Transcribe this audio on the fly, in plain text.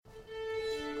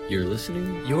You're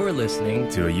listening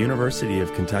to a University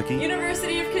of Kentucky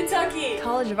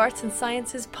College of Arts and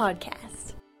Sciences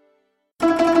podcast.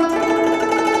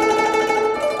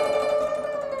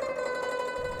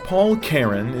 Paul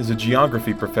Karen is a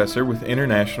geography professor with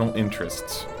international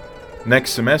interests.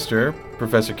 Next semester,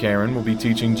 Professor Karen will be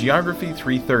teaching Geography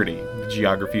 330, the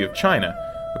geography of China,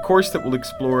 a course that will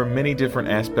explore many different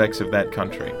aspects of that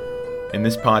country. In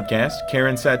this podcast,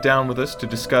 Karen sat down with us to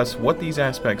discuss what these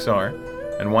aspects are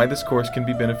and why this course can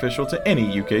be beneficial to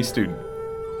any UK student.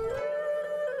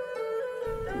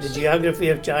 The Geography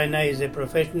of China is a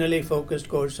professionally focused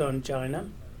course on China.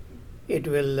 It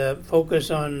will focus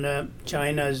on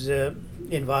China's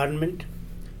environment,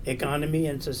 economy,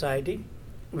 and society.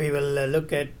 We will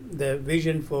look at the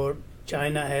vision for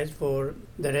China has for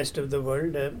the rest of the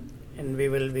world, and we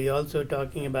will be also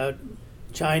talking about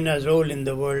China's role in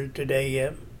the world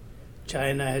today.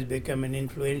 China has become an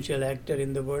influential actor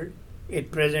in the world. It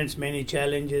presents many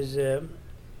challenges,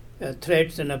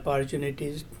 threats and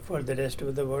opportunities for the rest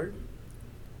of the world.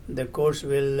 The course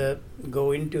will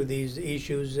go into these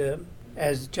issues.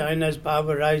 As China's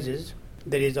power rises,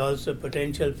 there is also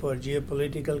potential for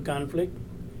geopolitical conflict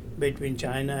between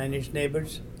China and its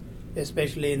neighbors,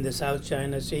 especially in the South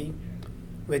China Sea,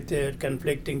 with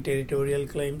conflicting territorial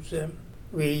claims.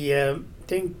 We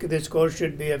think this course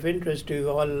should be of interest to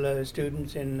all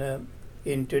students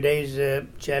in today's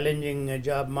challenging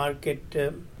job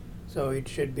market. So it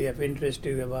should be of interest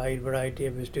to a wide variety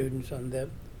of students on the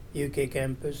UK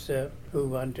campus who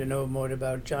want to know more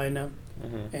about China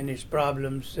and its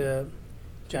problems.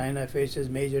 China faces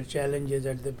major challenges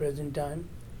at the present time.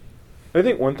 I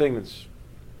think one thing that's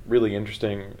really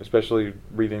interesting, especially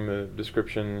reading the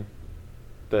description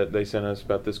that they sent us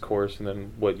about this course and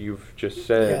then what you've just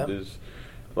said, is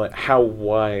like how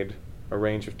wide a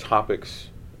range of topics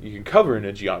you can cover in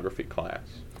a geography class.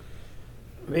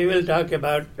 We will talk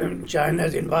about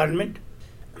China's environment,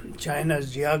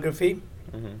 China's geography.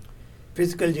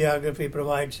 Physical geography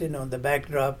provides, the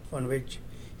backdrop on which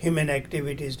human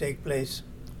activities take place.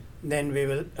 Then we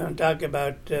will talk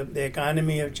about the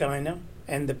economy of China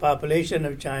and the population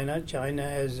of China. China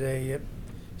has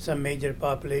some major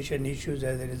population issues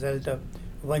as a result of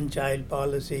one-child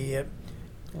policy.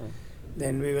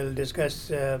 Then we will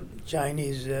discuss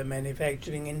Chinese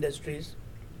manufacturing industries,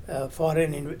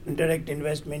 foreign direct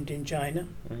investment in China.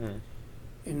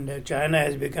 And China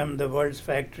has become the world's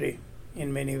factory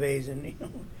in many ways, and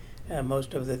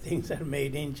most of the things are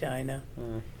made in China.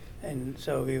 And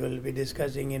so we will be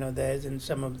discussing, that and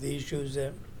some of the issues.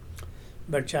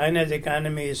 But China's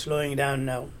economy is slowing down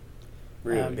now.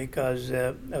 Really? Because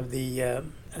of the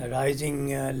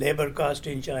rising labor cost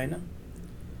in China.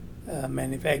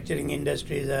 Manufacturing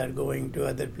industries are going to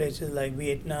other places like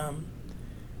Vietnam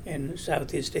and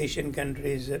Southeast Asian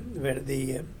countries where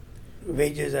the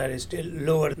wages are still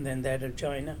lower than that of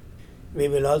China. We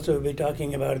will also be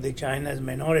talking about the China's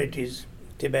minorities.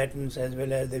 Tibetans as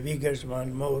well as the Uyghurs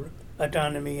want more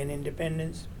autonomy and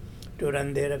independence to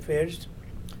run their affairs.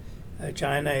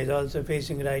 China is also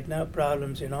facing right now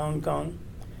problems in Hong Kong.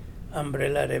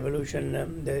 Umbrella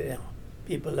revolution, the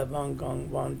people of Hong Kong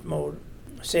want more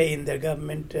say in their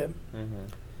government.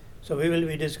 So we will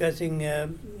be discussing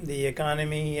the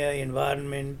economy,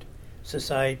 environment,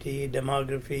 society,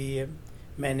 demography,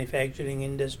 manufacturing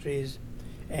industries,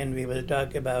 and we will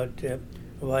talk about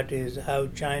how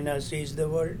China sees the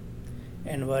world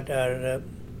and what are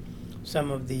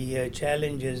some of the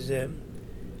challenges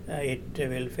it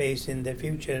will face in the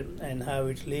future and how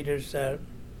its leaders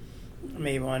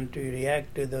may want to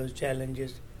react to those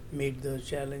challenges, meet those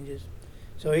challenges.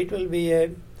 So it will be a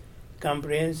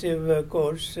comprehensive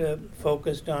course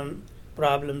focused on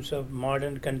problems of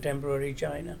modern contemporary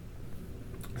China.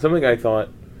 Something I thought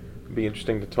would be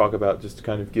interesting to talk about, just to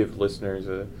kind of give listeners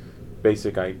a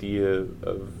basic idea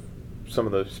of some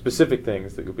of the specific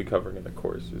things that you'll be covering in the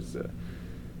course, is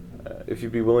if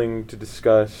you'd be willing to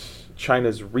discuss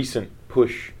China's recent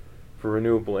push for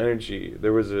renewable energy.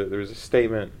 There was a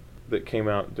statement that came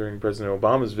out during President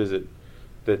Obama's visit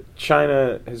that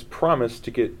China has promised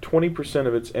to get 20%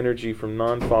 of its energy from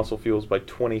non-fossil fuels by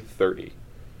 2030.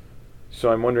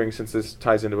 So I'm wondering, since this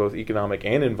ties into both economic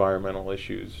and environmental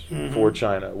issues for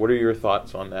China, what are your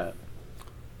thoughts on that?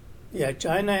 Yeah,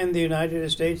 China and the United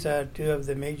States are two of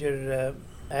the major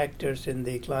actors in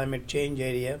the climate change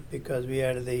area because we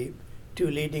are the two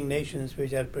leading nations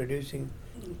which are producing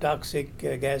toxic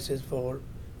gases for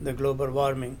the global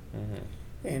warming.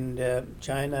 And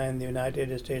China and the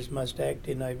United States must act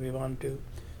if we want to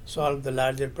solve the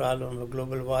larger problem of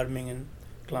global warming and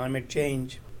climate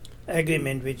change.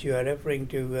 Agreement which you are referring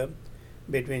to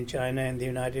between China and the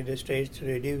United States to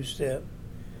reduce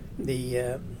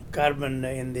the carbon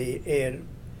in the air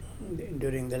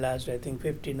during the last, I think,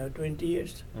 15 or 20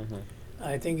 years. Mm-hmm.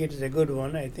 I think it is a good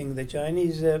one. I think the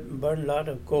Chinese burn a lot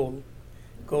of coal.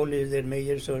 Coal is their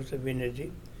major source of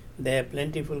energy. They have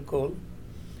plentiful coal.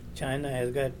 China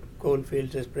has got coal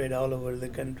fields spread all over the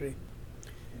country.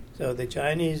 So the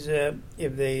Chinese,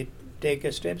 if they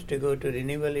take steps to go to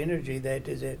renewable energy, that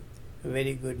is a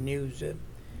very good news.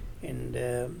 And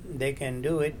they can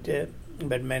do it.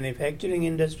 But manufacturing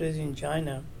industries in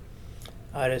China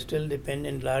are still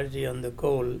dependent largely on the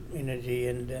coal energy,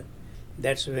 and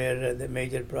that's where the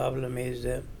major problem is.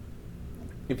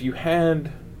 If you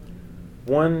had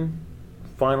one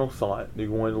final thought that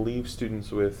you wanted to leave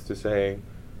students with to say,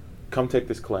 come take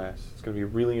this class, it's going to be a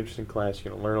really interesting class,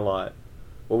 you're going to learn a lot,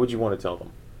 what would you want to tell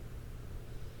them?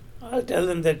 I'll tell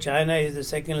them that China is the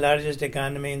second largest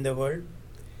economy in the world,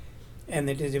 and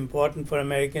it is important for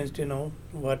Americans to know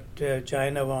what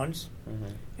China wants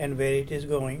and where it is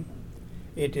going.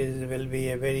 It will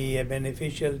be very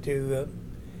beneficial to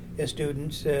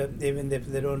students, even if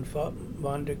they don't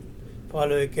want to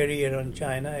follow a career on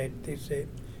China. It is a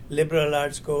liberal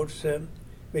arts course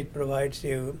which provides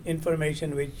you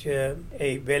information which a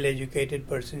well-educated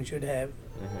person should have.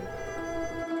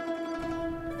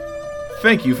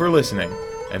 Thank you for listening,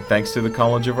 and thanks to the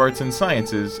College of Arts and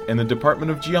Sciences and the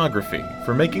Department of Geography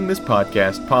for making this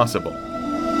podcast possible.